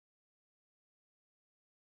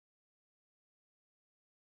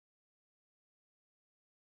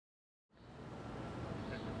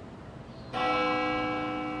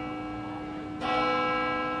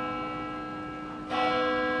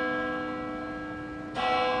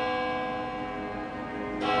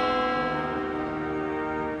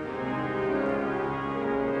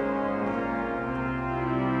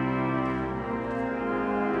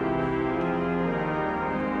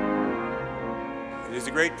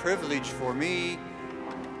a great privilege for me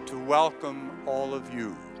to welcome all of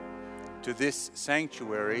you to this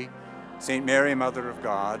sanctuary, St. Mary, Mother of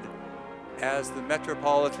God, as the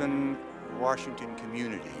metropolitan Washington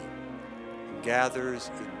community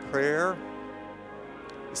gathers in prayer,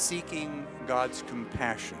 seeking God's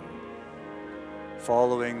compassion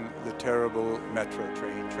following the terrible Metro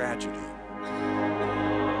train tragedy.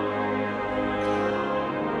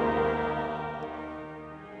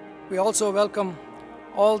 We also welcome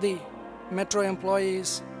all the Metro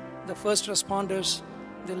employees, the first responders,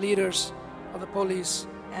 the leaders of the police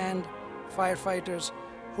and firefighters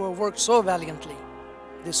who have worked so valiantly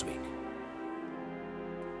this week.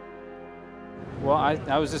 Well,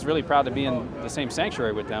 I was just really proud to be in the same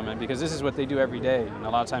sanctuary with them, and because this is what they do every day. And a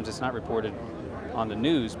lot of times it's not reported on the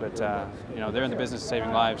news, but you know, they're in the business of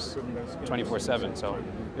saving lives 24/7. So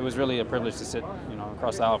it was really a privilege to sit, you know,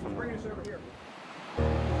 across the aisle from them.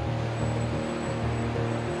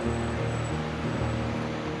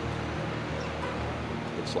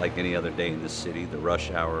 It's like any other day in the city. The rush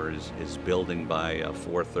hour is building by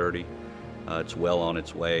 4:30. It's well on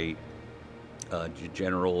its way.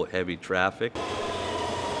 General heavy traffic.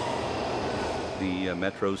 The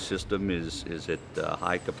metro system is at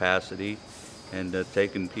high capacity and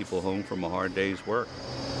taking people home from a hard day's work.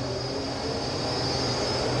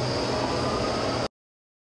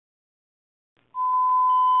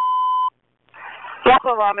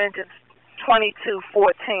 Local alarm engines 22,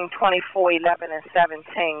 14, 24, 11, and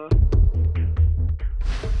 17.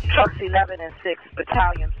 Trucks 11 and 6,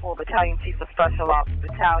 Battalion 4, Battalion Chief of Special Ops,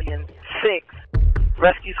 Battalion 6,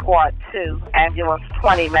 Rescue Squad 2, Ambulance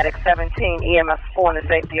 20, Medic 17, EMS 4, and a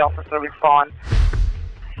safety officer respond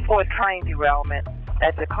for a train derailment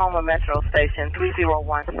at Tacoma Metro Station,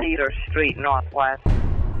 301 Cedar Street, Northwest.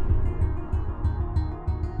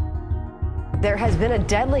 There has been a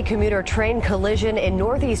deadly commuter train collision in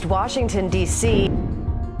Northeast Washington, D.C.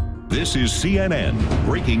 This is CNN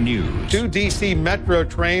breaking news. 2 D.C. Metro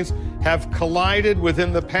trains have collided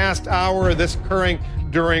within the past hour, this occurring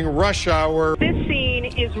during rush hour. This scene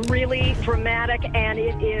is really dramatic and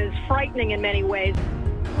it is frightening in many ways.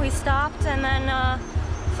 We stopped and then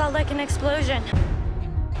felt like an explosion.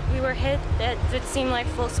 We were hit at what seemed like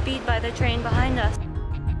full speed by the train behind us.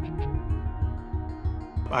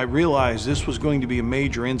 I realized this was going to be a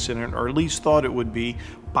major incident, or at least thought it would be,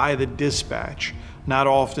 by the dispatch. Not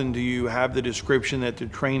often do you have the description that the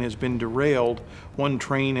train has been derailed. One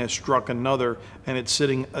train has struck another and it's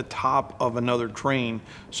sitting atop of another train.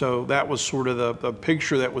 So that was sort of the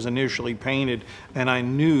picture that was initially painted, and I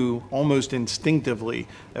knew almost instinctively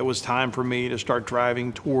it was time for me to start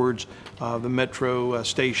driving towards the metro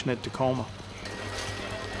station at Tacoma.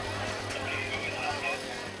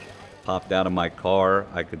 Popped out of my car,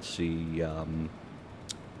 I could see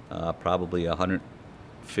probably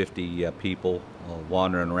 150 people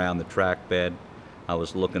wandering around the track bed. I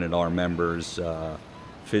was looking at our members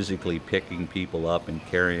physically picking people up and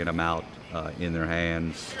carrying them out in their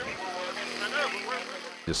hands.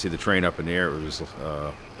 To see the train up in the air, it was,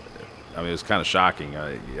 I mean, it was kind of shocking.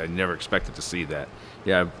 I never expected to see that.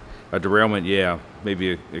 Yeah, a derailment, yeah,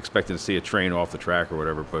 maybe expecting to see a train off the track or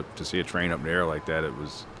whatever, but to see a train up in the air like that, it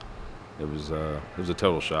was a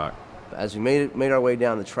total shock. As we made our way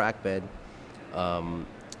down the track bed,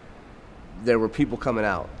 there were people coming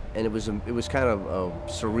out, and it was kind of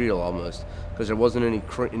surreal almost, because there wasn't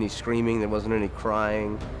any screaming, there wasn't any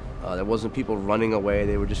crying, there wasn't people running away.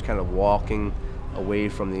 They were just kind of walking away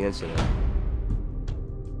from the incident.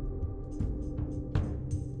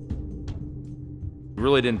 It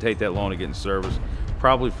really didn't take that long to get in service.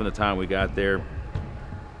 Probably from the time we got there,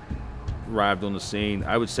 arrived on the scene,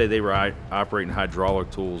 I would say they were operating hydraulic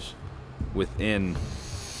tools within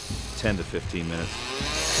 10 to 15 minutes.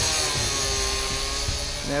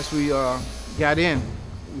 And as we got in,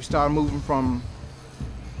 we started moving from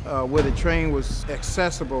where the train was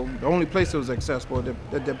accessible, the only place that was accessible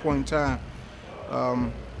at that point in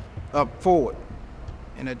time, up forward.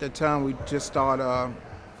 And at that time, we just started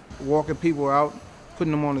walking people out,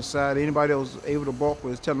 putting them on the side. Anybody that was able to walk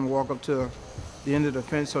was telling them to walk up to the end of the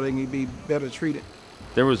fence so they can be better treated.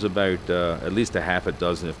 There was about at least a half a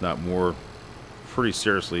dozen, if not more, pretty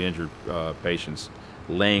seriously injured patients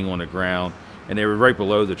laying on the ground, and they were right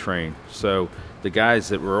below the train. So the guys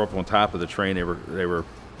that were up on top of the train, they were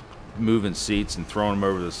moving seats and throwing them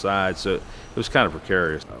over to the side, so it was kind of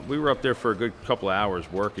precarious. We were up there for a good couple of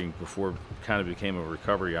hours working before it kind of became a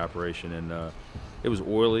recovery operation, and it was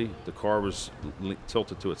oily. The car was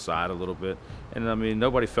tilted to its side a little bit, and I mean,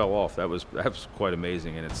 nobody fell off. That was quite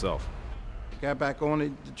amazing in itself. Got back on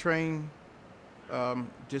the train,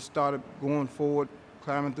 just started going forward,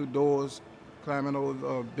 climbing through doors, climbing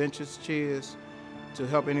those benches, chairs, to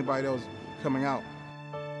help anybody else coming out.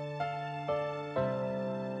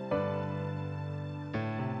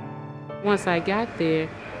 Once I got there,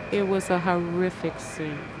 it was a horrific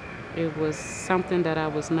scene. It was something that I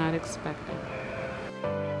was not expecting.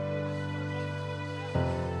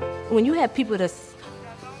 When you have people that's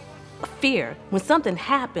fear, when something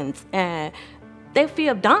happens and they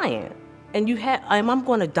fear of dying, and you have, am I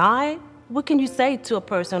going to die? What can you say to a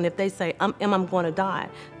person if they say, am I going to die?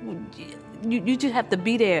 You just have to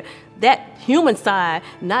be there. That human side,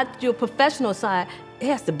 not your professional side, it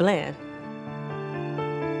has to blend.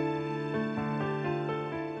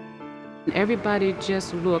 Everybody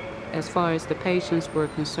just looked, as far as the patients were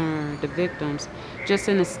concerned, the victims, just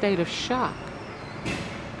in a state of shock.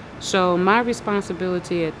 So my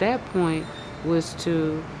responsibility at that point was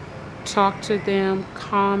to talk to them,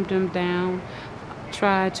 calm them down,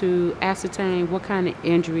 try to ascertain what kind of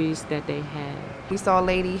injuries that they had. We saw a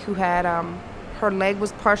lady who had, her leg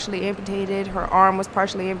was partially amputated, her arm was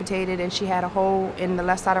partially amputated, and she had a hole in the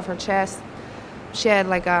left side of her chest. She had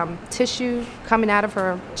like tissue coming out of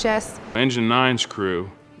her chest. Engine 9's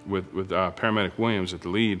crew, with paramedic Williams at the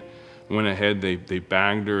lead, went ahead, they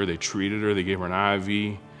bagged her, they treated her, they gave her an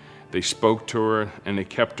IV, they spoke to her, and they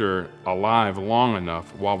kept her alive long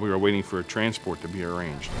enough while we were waiting for a transport to be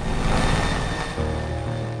arranged.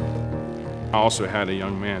 I also had a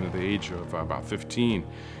young man at the age of about 15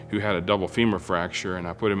 who had a double femur fracture, and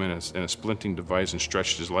I put him in a splinting device and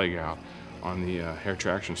stretched his leg out on the hair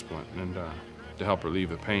traction splint and to help relieve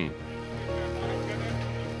the pain.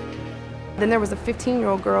 Then there was a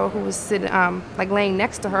 15-year-old girl who was sitting, like laying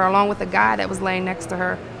next to her, along with a guy that was laying next to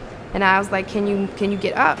her. And I was like, can you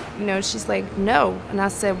get up? You know, she's like, no. And I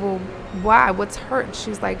said, well, why? What's hurt?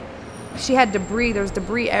 She's like, she had debris. There was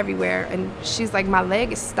debris everywhere. And she's like, my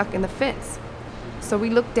leg is stuck in the fence. So we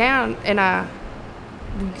looked down, and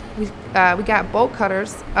we got bolt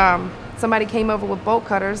cutters. Somebody came over with bolt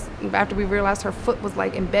cutters after we realized her foot was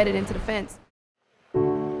like embedded into the fence.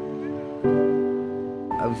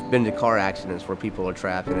 I've been to car accidents where people are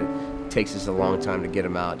trapped and it takes us a long time to get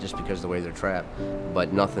them out just because of the way they're trapped,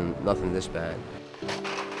 but nothing this bad.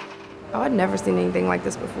 Oh, I'd never seen anything like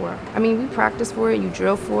this before. I mean, we practice for it, you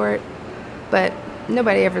drill for it, but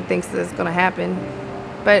nobody ever thinks that it's gonna happen.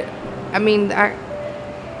 But I mean,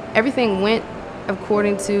 everything went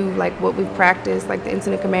according to like what we've practiced, like the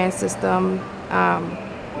incident command system,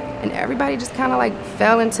 and everybody just kind of like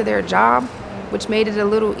fell into their job, which made it a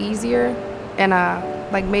little easier and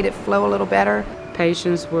like made it flow a little better.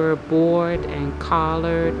 Patients were boarded and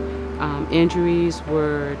collared, injuries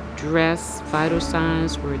were dressed, vital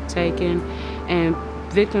signs were taken, and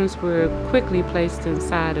victims were quickly placed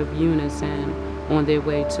inside of units and on their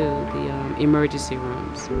way to the emergency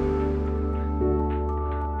rooms.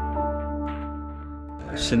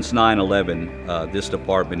 Since 9/11, this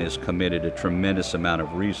department has committed a tremendous amount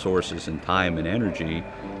of resources and time and energy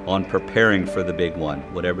on preparing for the big one,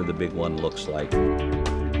 whatever the big one looks like.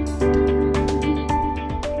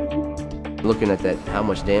 Looking at that, how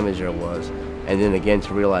much damage there was, and then again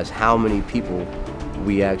to realize how many people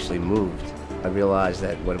we actually moved. I realized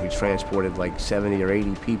that when we transported like 70 or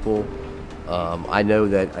 80 people, I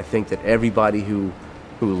think that everybody who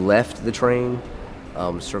left the train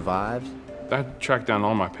survived. I tracked down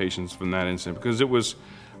all my patients from that incident because it was,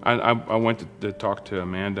 I went to talk to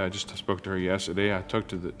Amanda. I just spoke to her yesterday. I talked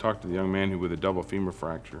to the young man who with a double femur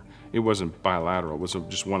fracture. It wasn't bilateral, it was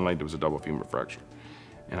just one leg that was a double femur fracture.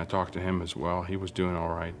 And I talked to him as well. He was doing all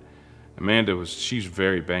right. Amanda she's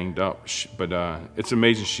very banged up, but it's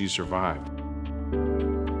amazing she survived.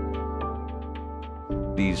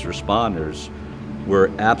 These responders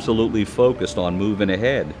were absolutely focused on moving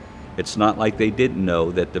ahead. It's not like they didn't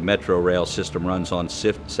know that the Metrorail system runs on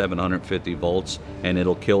 750 volts and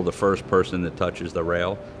it'll kill the first person that touches the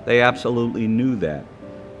rail. They absolutely knew that.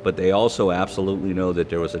 But they also absolutely know that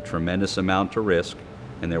there was a tremendous amount to risk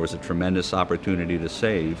and there was a tremendous opportunity to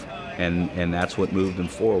save, and that's what moved them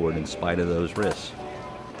forward in spite of those risks.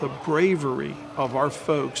 The bravery of our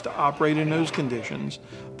folks to operate in those conditions,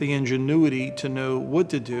 the ingenuity to know what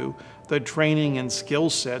to do, the training and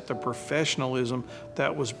skill set, the professionalism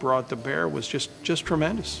that was brought to bear was just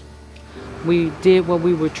tremendous. We did what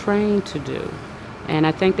we were trained to do, and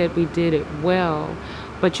I think that we did it well,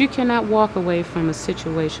 but you cannot walk away from a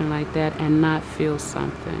situation like that and not feel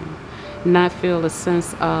something, not feel a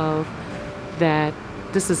sense of that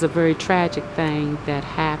this is a very tragic thing that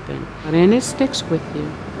happened, and it sticks with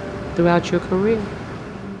you throughout your career.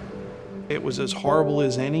 It was as horrible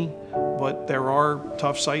as any, but there are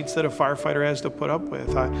tough sights that a firefighter has to put up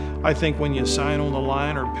with. I think when you sign on the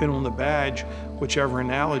line or pin on the badge, whichever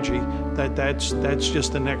analogy, that's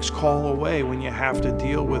just the next call away when you have to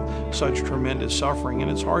deal with such tremendous suffering,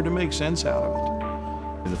 and it's hard to make sense out of it.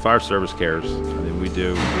 And the fire service cares. I mean, we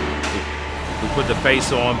do. We put the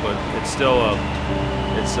face on, but it's still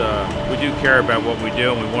we do care about what we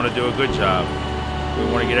do, and we want to do a good job. We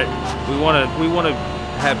want to get it. We want to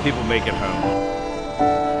have people make it home.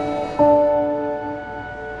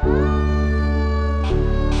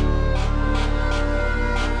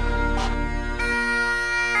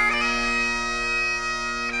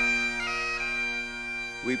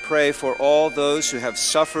 We pray for all those who have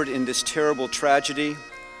suffered in this terrible tragedy,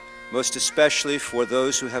 most especially for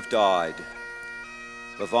those who have died.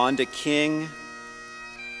 Lavonda King,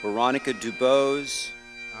 Veronica Dubose.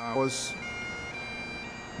 I was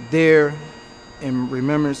there in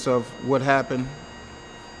remembrance of what happened.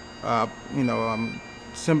 I'm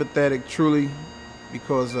sympathetic truly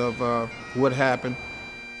because of what happened.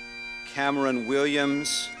 Cameron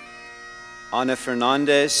Williams, Ana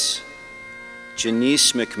Fernandez,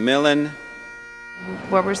 Janice McMillan.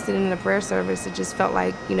 While we're sitting in the prayer service, it just felt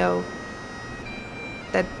like,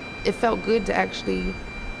 that it felt good to actually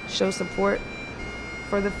show support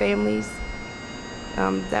for the families.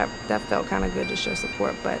 That felt kind of good to show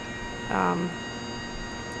support, but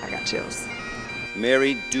I got chills.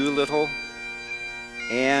 Mary Doolittle,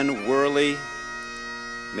 Ann Worley,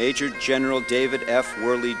 Major General David F.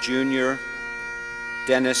 Worley Jr.,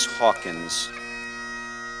 Dennis Hawkins.